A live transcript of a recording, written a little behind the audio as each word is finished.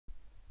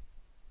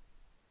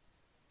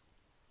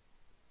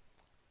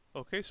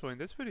Okay, so in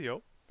this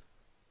video,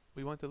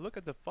 we want to look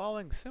at the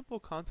following simple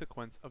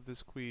consequence of the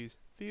squeeze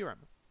theorem.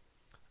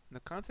 And the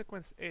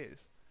consequence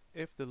is,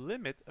 if the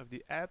limit of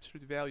the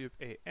absolute value of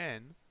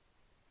an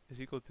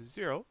is equal to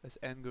 0 as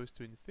n goes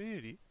to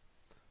infinity,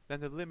 then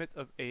the limit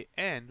of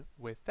an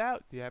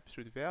without the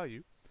absolute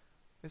value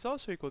is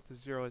also equal to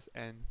 0 as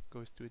n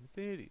goes to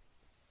infinity.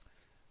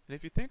 And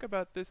if you think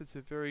about this, it's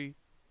a very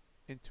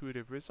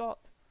intuitive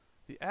result.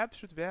 The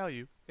absolute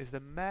value is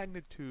the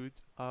magnitude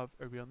of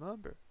a real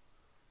number.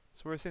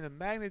 So we're saying the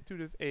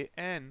magnitude of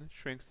an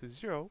shrinks to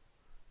 0.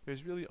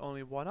 There's really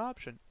only one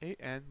option.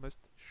 An must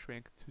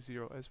shrink to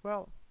 0 as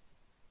well.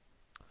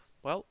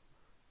 Well,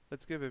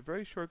 let's give a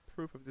very short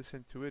proof of this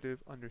intuitive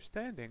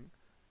understanding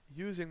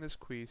using the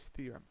squeeze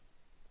theorem.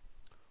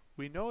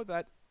 We know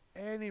that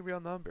any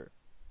real number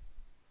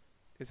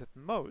is at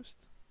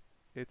most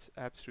its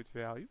absolute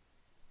value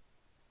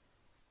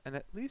and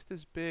at least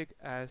as big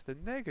as the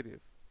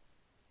negative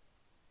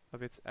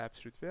of its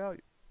absolute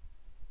value.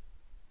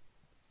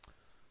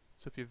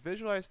 So if you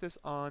visualize this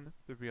on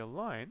the real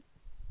line,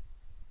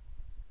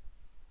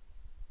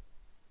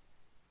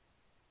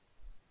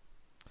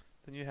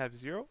 then you have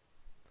 0,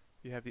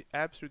 you have the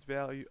absolute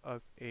value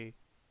of an,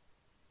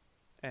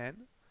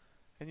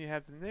 and you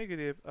have the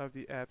negative of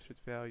the absolute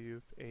value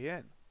of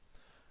an.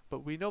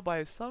 But we know by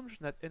assumption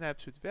that in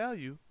absolute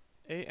value,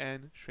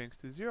 an shrinks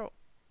to 0.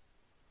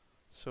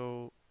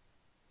 So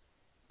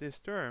this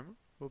term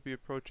will be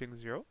approaching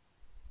 0.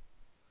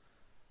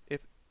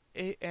 If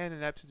an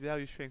in absolute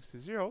value shrinks to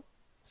 0,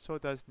 so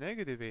does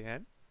negative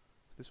an.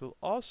 So this will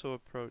also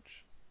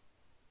approach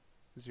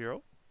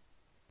 0.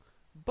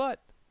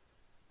 But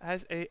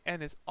as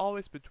an is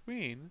always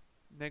between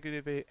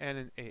negative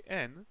an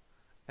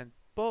and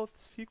both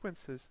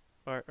sequences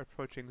are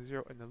approaching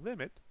 0 in the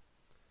limit,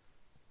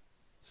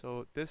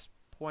 so this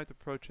point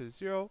approaches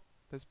 0,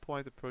 this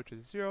point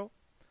approaches 0,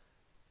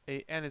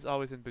 an is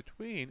always in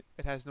between,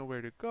 it has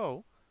nowhere to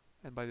go,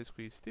 and by the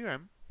squeeze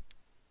theorem,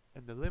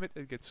 in the limit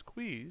it gets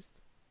squeezed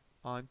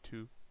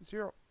onto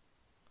 0.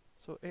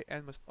 So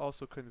an must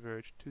also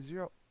converge to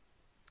 0.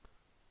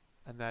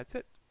 And that's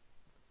it.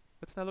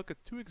 Let's now look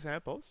at two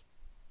examples.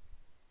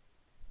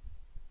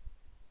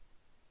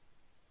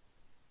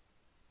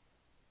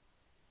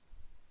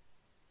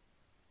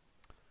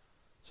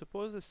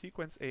 Suppose the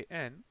sequence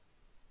an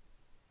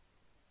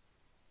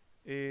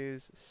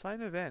is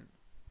sine of n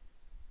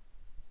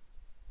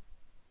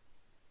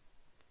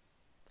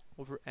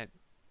over n.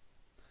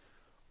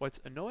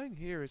 What's annoying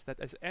here is that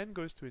as n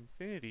goes to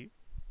infinity,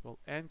 well,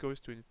 n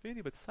goes to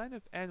infinity, but sine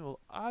of n will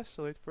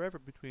oscillate forever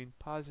between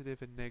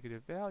positive and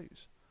negative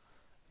values.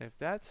 And if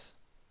that's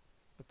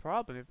a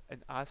problem, if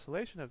an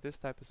oscillation of this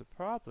type is a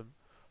problem,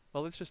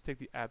 well, let's just take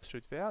the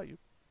absolute value,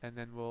 and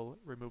then we'll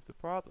remove the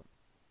problem.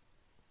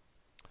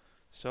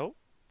 So,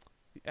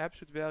 the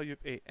absolute value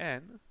of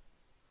an,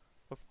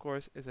 of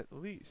course, is at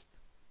least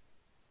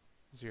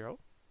 0.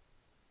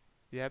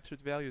 The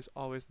absolute value is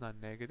always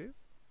non-negative.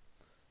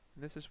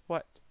 And this is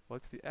what? Well,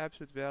 it's the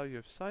absolute value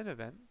of sine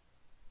of n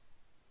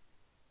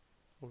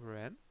over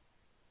n.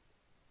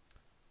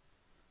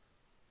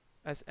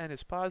 As n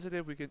is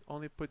positive, we can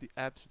only put the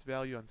absolute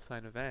value on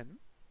sine of n.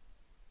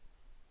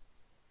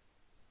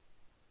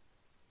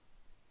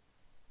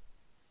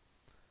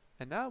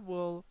 And now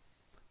we'll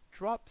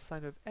drop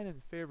sine of n in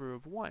favor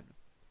of 1.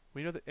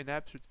 We know that in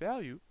absolute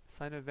value,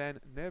 sine of n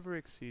never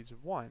exceeds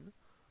 1,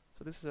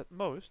 so this is at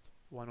most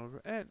 1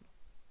 over n.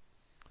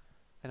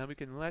 And now we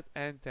can let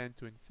n tend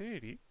to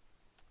infinity.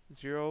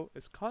 0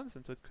 is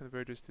constant, so it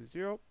converges to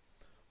 0.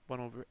 1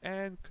 over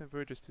n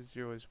converges to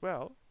 0 as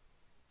well,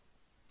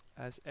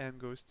 as n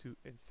goes to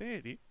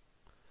infinity.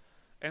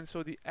 And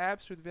so the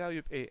absolute value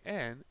of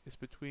an is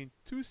between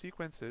two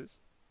sequences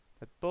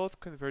that both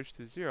converge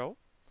to 0.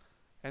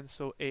 And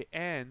so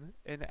an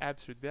in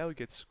absolute value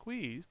gets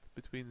squeezed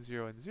between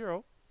 0 and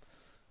 0.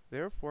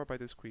 Therefore, by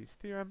the squeeze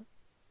theorem,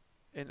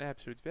 in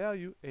absolute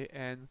value,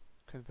 an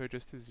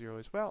converges to 0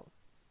 as well.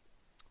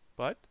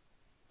 But,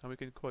 now we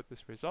can quote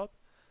this result,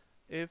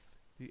 if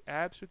the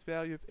absolute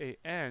value of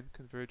an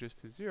converges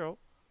to 0,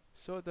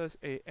 so does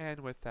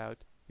an without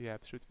the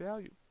absolute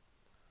value.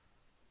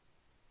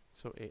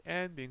 So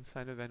an, being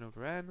sine of n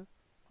over n,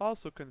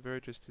 also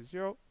converges to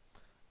 0,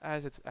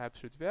 as its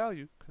absolute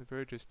value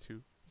converges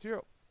to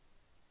 0.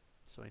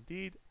 So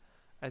indeed,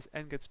 as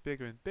n gets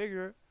bigger and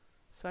bigger,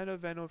 sine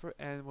of n over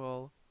n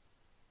will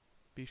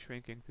be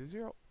shrinking to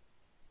 0.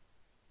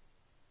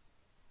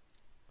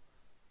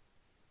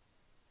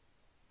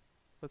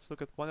 Let's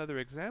look at one other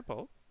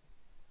example,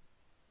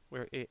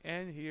 where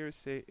an here,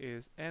 say,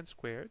 is n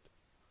squared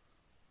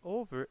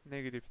over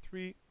negative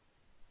 3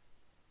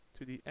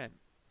 to the n.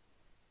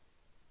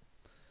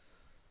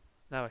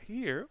 Now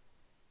here,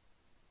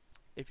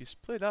 if you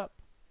split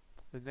up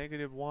the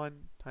negative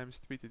 1 times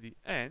 3 to the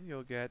n,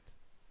 you'll get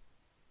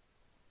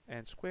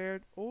n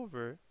squared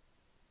over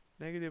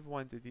negative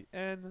 1 to the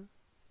n,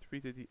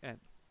 3 to the n.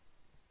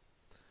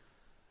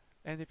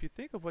 And if you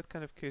think of what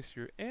kind of case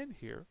you're in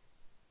here,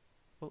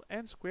 well,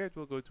 n squared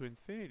will go to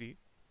infinity,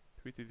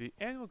 3 to the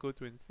n will go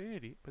to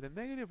infinity, but the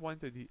negative 1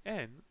 to the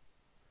n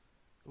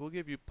will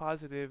give you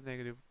positive,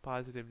 negative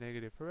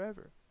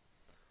forever.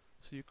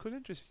 So you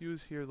couldn't just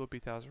use here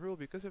L'Hopital's rule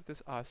because of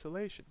this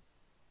oscillation.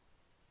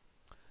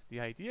 The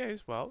idea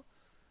is, well,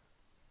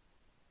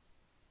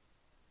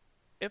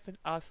 if an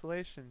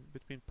oscillation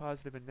between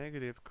positive and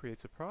negative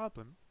creates a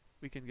problem,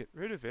 we can get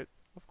rid of it,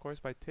 of course,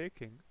 by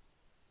taking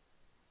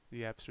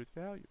the absolute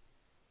value.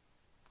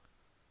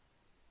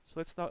 So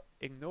let's now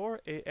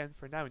ignore an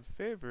for now in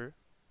favor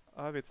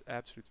of its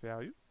absolute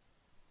value.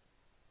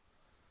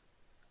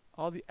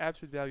 All the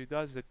absolute value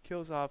does is it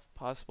kills off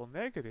possible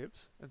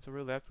negatives, and so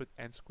we're left with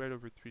n squared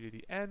over 3 to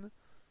the n,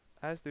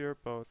 as they are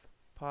both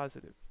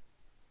positive.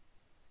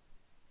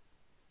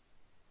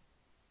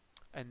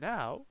 And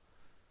now,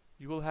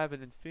 you will have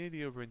an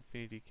infinity over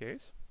infinity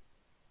case,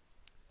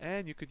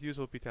 and you could use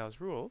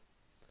L'Hopital's rule.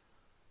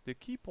 The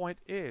key point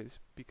is,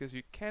 because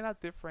you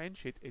cannot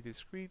differentiate a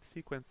discrete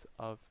sequence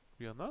of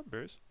real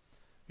numbers,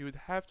 you would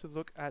have to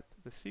look at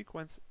the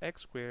sequence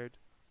x squared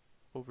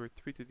over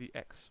 3 to the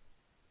x,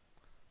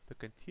 the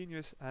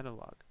continuous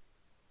analog.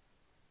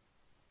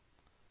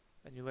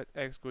 And you let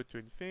x go to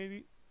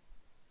infinity.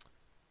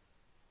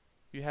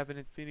 You have an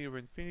infinity over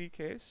infinity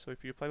case, so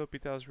if you apply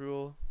L'Hopital's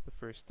rule the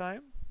first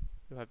time,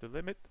 you'll have the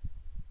limit.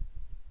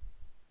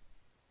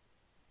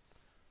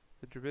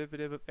 The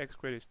derivative of x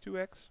squared is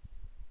 2x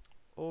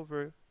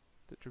over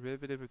the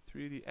derivative of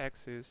 3 to the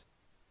x is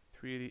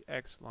 3 to the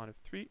x ln of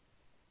 3.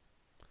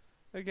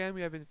 Again,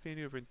 we have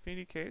infinity over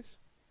infinity case.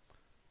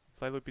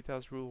 Apply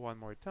L'Hopital's rule one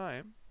more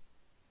time.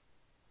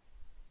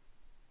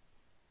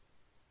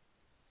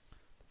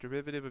 The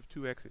derivative of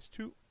 2x is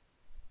 2.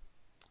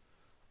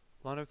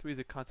 Ln of 3 is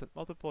a constant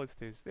multiple, it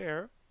stays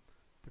there.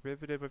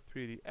 Derivative of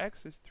 3 to the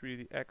x is 3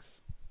 to the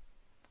x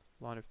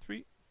ln of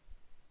 3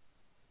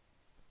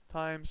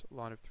 times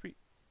ln of 3.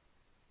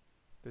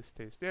 This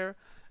stays there.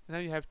 And now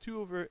you have 2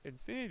 over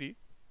infinity,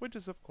 which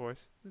is of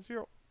course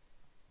 0.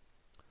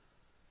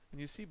 And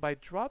you see, by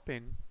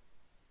dropping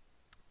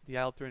the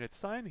alternate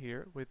sign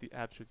here with the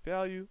absolute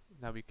value,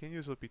 now we can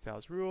use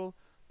L'Hopital's rule.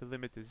 The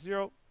limit is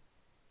 0.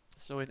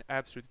 So in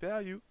absolute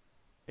value,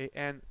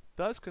 an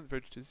does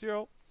converge to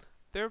 0.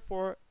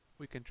 Therefore,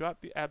 we can drop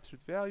the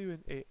absolute value,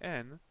 and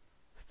an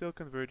still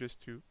converges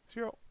to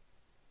 0.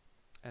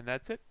 And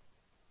that's it.